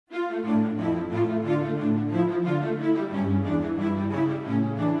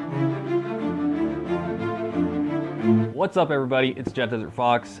What's up everybody, it's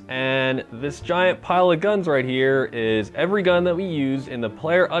DesertFox, and this giant pile of guns right here is every gun that we use in the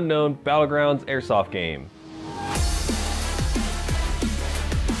player-unknown Battlegrounds Airsoft game.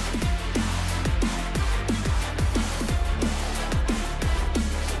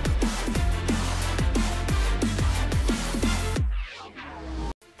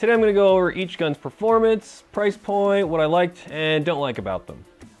 Today I'm going to go over each gun's performance, price point, what I liked and don't like about them.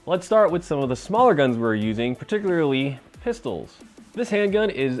 Let's start with some of the smaller guns we're using, particularly pistols. This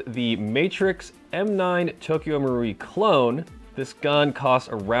handgun is the Matrix M9 Tokyo Marui clone. This gun costs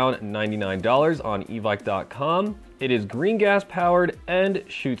around $99 on evike.com. It is green gas powered and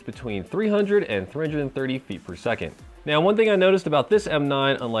shoots between 300 and 330 feet per second. Now, one thing I noticed about this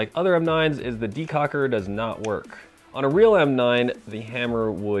M9, unlike other M9s, is the decocker does not work. On a real M9, the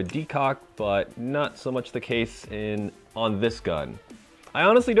hammer would decock, but not so much the case on this gun. I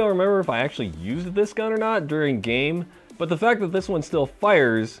honestly don't remember if I actually used this gun or not during game, but the fact that this one still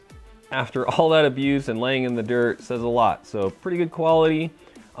fires after all that abuse and laying in the dirt says a lot. So pretty good quality.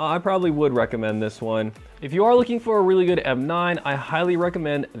 I probably would recommend this one. If you are looking for a really good M9, I highly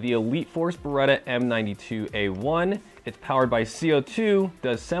recommend the Elite Force Beretta M92A1. It's powered by CO2,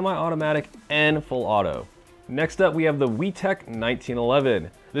 does semi-automatic and full auto. Next up, we have the WeTech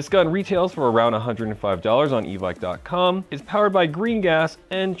 1911. This gun retails for around $105 on evike.com, is powered by green gas,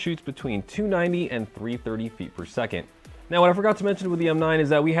 and shoots between 290 and 330 feet per second. Now, what I forgot to mention with the M9 is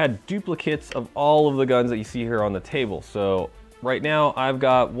that we had duplicates of all of the guns that you see here on the table. So right now, I've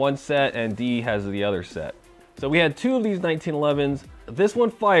got one set and D has the other set. So we had two of these 1911s. This one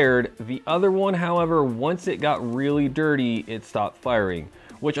fired. The other one, however, once it got really dirty, it stopped firing,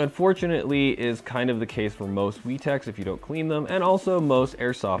 which unfortunately is kind of the case for most WeTechs if you don't clean them, and also most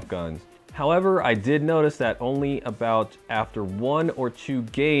airsoft guns. However, I did notice that only about after 1 or 2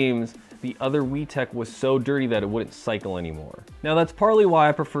 games, the other WeTech was so dirty that it wouldn't cycle anymore. Now that's partly why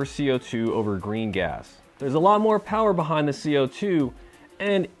I prefer CO2 over green gas. There's a lot more power behind the CO2,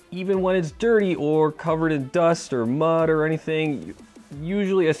 and even when it's dirty or covered in dust or mud or anything,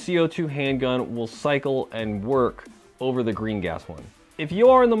 usually a CO2 handgun will cycle and work over the green gas one. If you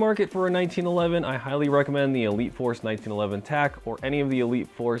are in the market for a 1911, I highly recommend the Elite Force 1911 TAC or any of the Elite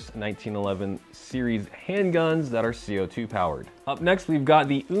Force 1911 series handguns that are CO2 powered. Up next, we've got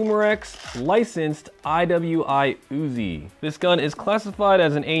the Umarex licensed IWI Uzi. This gun is classified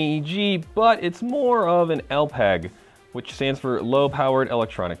as an AEG, but it's more of an LPEG, which stands for low powered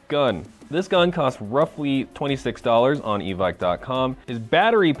electronic gun. This gun costs roughly $26 on evike.com, is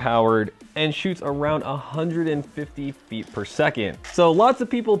battery powered, and shoots around 150 feet per second. So lots of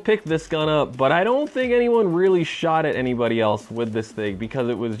people picked this gun up, but I don't think anyone really shot at anybody else with this thing because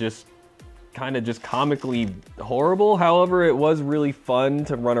it was just kind of just comically horrible. However, it was really fun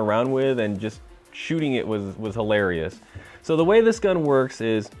to run around with, and just shooting it was hilarious. So the way this gun works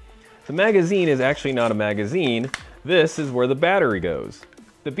is the magazine is actually not a magazine. This is where the battery goes.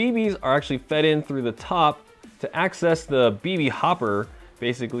 The BBs are actually fed in through the top. To access the BB hopper,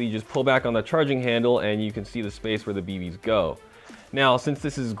 basically you just pull back on the charging handle and you can see the space where the BBs go. Now, since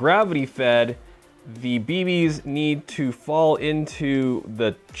this is gravity fed, the BBs need to fall into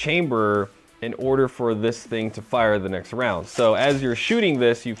the chamber in order for this thing to fire the next round. So as you're shooting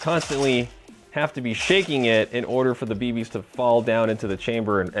this, you constantly have to be shaking it in order for the BBs to fall down into the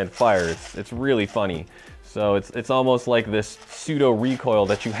chamber and fire. It's really funny. So it's almost like this pseudo recoil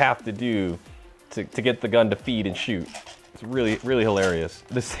that you have to do to get the gun to feed and shoot. It's really, really hilarious.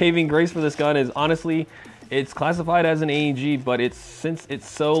 The saving grace for this gun is, honestly, it's classified as an AEG, but since it's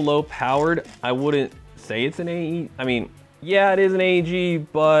so low powered, I wouldn't say it's an AEG. I mean, yeah, it is an AEG,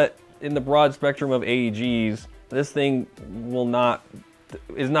 but in the broad spectrum of AEGs, this thing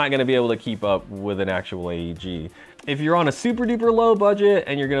is not going to be able to keep up with an actual AEG. If you're on a super duper low budget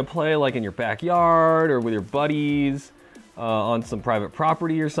and you're going to play like in your backyard or with your buddies on some private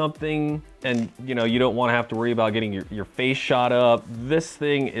property or something, and you don't want to have to worry about getting your face shot up, this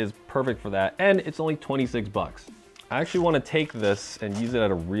thing is perfect for that, and it's only 26 bucks. I actually want to take this and use it at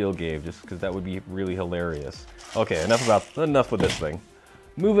a real game just because that would be really hilarious. Okay, enough with this thing.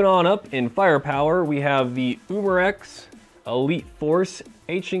 Moving on up in firepower, we have the Umarex Elite Force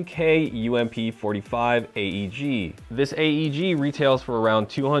H&K UMP 45 AEG. This AEG retails for around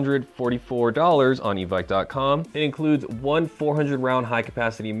 $244 on evike.com. It includes one 400 round high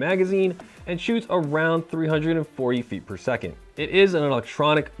capacity magazine and shoots around 340 feet per second. It is an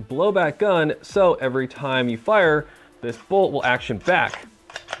electronic blowback gun, so every time you fire, this bolt will action back.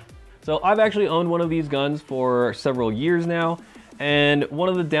 So I've actually owned one of these guns for several years now, and one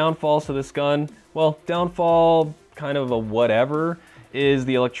of the downfalls to this gun, well, downfall kind of a whatever, is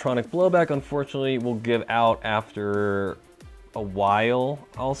the electronic blowback, unfortunately, will give out after a while,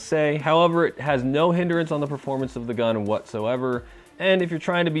 I'll say. However, it has no hindrance on the performance of the gun whatsoever, and if you're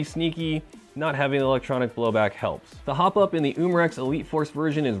trying to be sneaky, not having the electronic blowback helps. The hop up in the Umrex Elite Force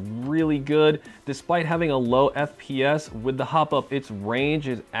version is really good. Despite having a low FPS, with the hop up, its range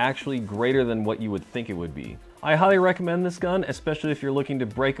is actually greater than what you would think it would be. I highly recommend this gun, especially if you're looking to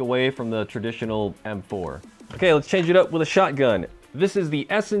break away from the traditional M4. Okay, let's change it up with a shotgun. This is the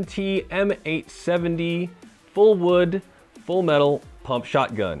S&T M870 full wood, full metal pump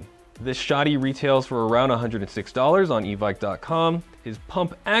shotgun. This shotty retails for around $106 on evike.com, is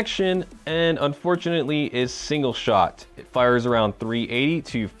pump action, and unfortunately is single shot. It fires around 380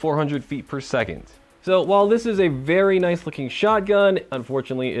 to 400 feet per second. So while this is a very nice looking shotgun,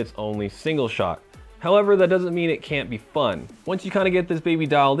 unfortunately it's only single shot. However, that doesn't mean it can't be fun. Once you kind of get this baby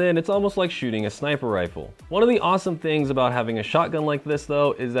dialed in, it's almost like shooting a sniper rifle. One of the awesome things about having a shotgun like this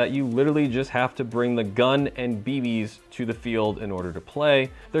though, is that you literally just have to bring the gun and BBs to the field in order to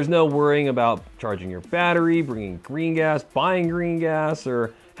play. There's no worrying about charging your battery, bringing green gas, buying green gas,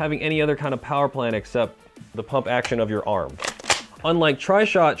 or having any other kind of power plant except the pump action of your arm. Unlike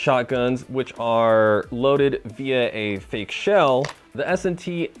tri-shot shotguns, which are loaded via a fake shell, the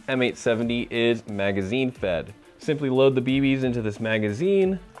S&T M870 is magazine fed. Simply load the BBs into this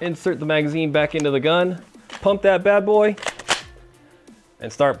magazine, insert the magazine back into the gun, pump that bad boy,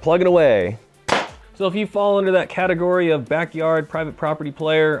 and start plugging away. So if you fall under that category of backyard private property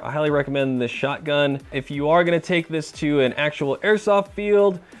player, I highly recommend this shotgun. If you are going to take this to an actual airsoft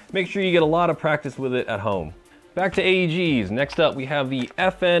field, make sure you get a lot of practice with it at home. Back to AEGs. Next up, we have the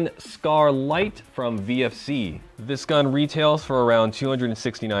FN Scar Light from VFC. This gun retails for around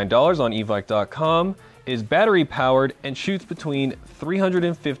 $269 on evike.com, is battery powered, and shoots between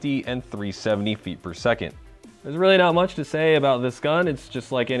 350 and 370 feet per second. There's really not much to say about this gun. It's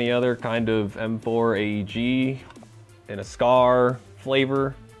just like any other kind of M4 AEG in a Scar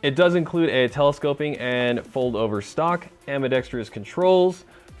flavor. It does include a telescoping and fold over stock, ambidextrous controls,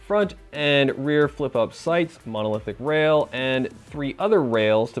 front and rear flip-up sights, monolithic rail, and 3 other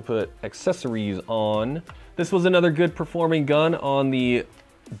rails to put accessories on. This was another good performing gun on the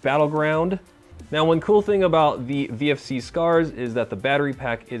Battleground. Now, one cool thing about the VFC Scars is that the battery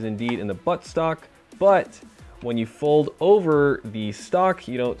pack is indeed in the buttstock, but when you fold over the stock,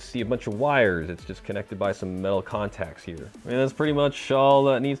 you don't see a bunch of wires. It's just connected by some metal contacts here. I mean, that's pretty much all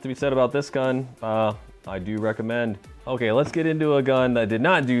that needs to be said about this gun. I do recommend. Okay, let's get into a gun that did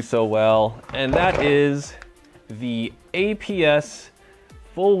not do so well, and that is the APS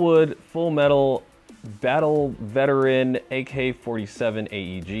full wood, full metal Battle Veteran AK-47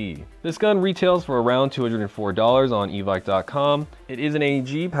 AEG. This gun retails for around $204 on evike.com. It is an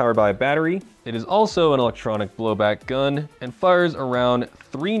AEG powered by a battery. It is also an electronic blowback gun and fires around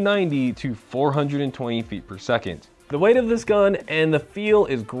 390 to 420 feet per second. The weight of this gun and the feel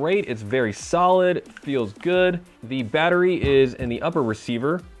is great. It's very solid, feels good. The battery is in the upper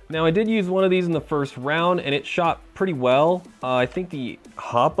receiver. Now, I did use one of these in the first round and it shot pretty well. I think the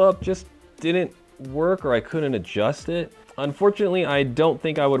hop up just didn't work, or I couldn't adjust it. Unfortunately, I don't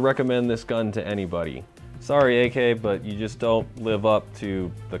think I would recommend this gun to anybody. Sorry, AK, but you just don't live up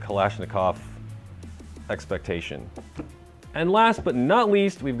to the Kalashnikov expectation. And last but not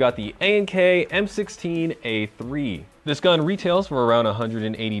least, we've got the A&K M16A3. This gun retails for around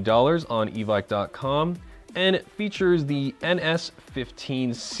 $180 on evike.com, and it features the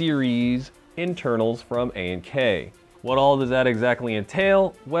NS15 series internals from A&K. What all does that exactly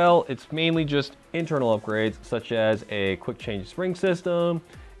entail? Well, it's mainly just internal upgrades such as a quick change spring system,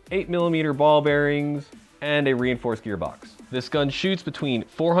 8mm ball bearings, and a reinforced gearbox. This gun shoots between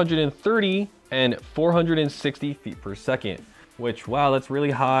 430 and 460 feet per second, which, wow, that's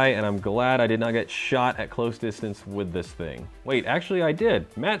really high, and I'm glad I did not get shot at close distance with this thing. Wait, actually I did.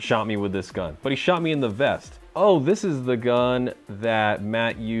 Matt shot me with this gun, but he shot me in the vest. Oh, this is the gun that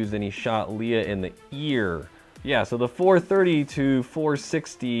Matt used and he shot Leah in the ear. Yeah, so the 430 to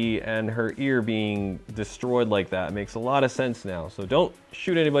 460 and her ear being destroyed like that makes a lot of sense now. So don't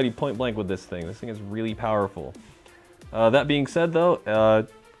shoot anybody point blank with this thing. This thing is really powerful. That being said though,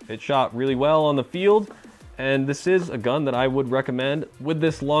 it shot really well on the field, and this is a gun that I would recommend. With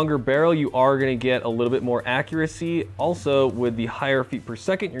this longer barrel, you are going to get a little bit more accuracy. Also, with the higher feet per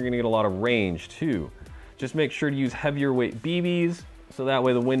second, you're going to get a lot of range too. Just make sure to use heavier weight BBs, so that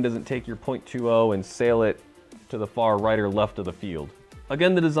way the wind doesn't take your .20 and sail it to the far right or left of the field.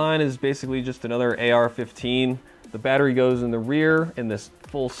 Again, the design is basically just another AR-15. The battery goes in the rear in this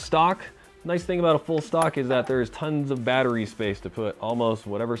full stock. Nice thing about a full stock is that there's tons of battery space to put almost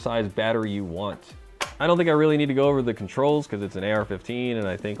whatever size battery you want. I don't think I really need to go over the controls because it's an AR-15, and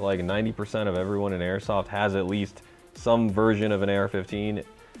I think like 90% of everyone in Airsoft has at least some version of an AR-15,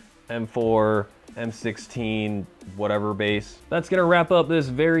 M4, M16, whatever base. That's gonna wrap up this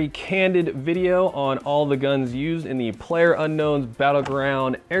very candid video on all the guns used in the PlayerUnknown's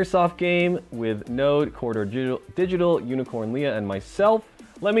Battleground Airsoft game with Node, Corridor Digital, Unicorn Leah, and myself.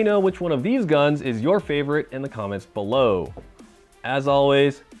 Let me know which one of these guns is your favorite in the comments below. As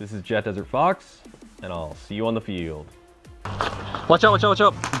always, this is Jet Desert Fox, and I'll see you on the field. Watch out, watch out, watch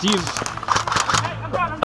out. Jeeves.